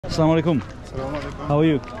Assalamu alaikum. How are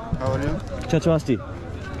you? How are you? Chachwasti.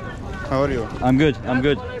 How are you? I'm good. I'm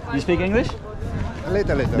good. You speak English? A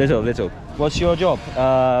little. Little. What's your job?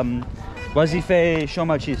 Wazife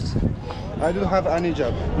Shomachis. I don't have any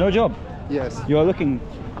job. No job? Yes. You're looking?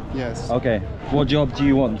 Yes. Okay. What job do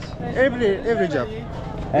you want? Every job.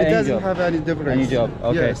 Any It doesn't job? have any difference. Any job,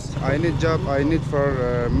 okay. Yes. I need job. I need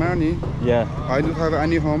for money. Yeah. I don't have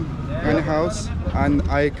any home, any house, and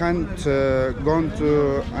I can't go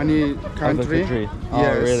to any country. country? Oh,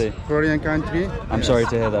 Yes. really? Korean country. I'm Yes. sorry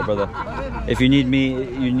to hear that, brother. If you need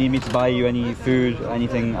me to buy you any food,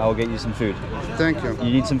 anything, I'll get you some food. Thank you.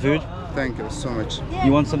 You need some food? Thank you so much.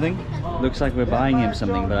 You want something? Looks like we're buying him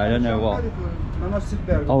something, but I don't know what.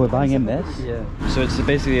 Oh, we're buying him this? Yeah. So it's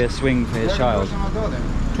basically a swing for his child.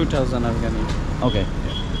 2000 Afghani. Okay.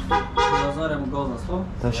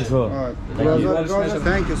 Alright. Thank you.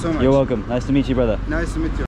 Thank you so much. You're welcome. Nice to meet you, brother. Nice to meet you.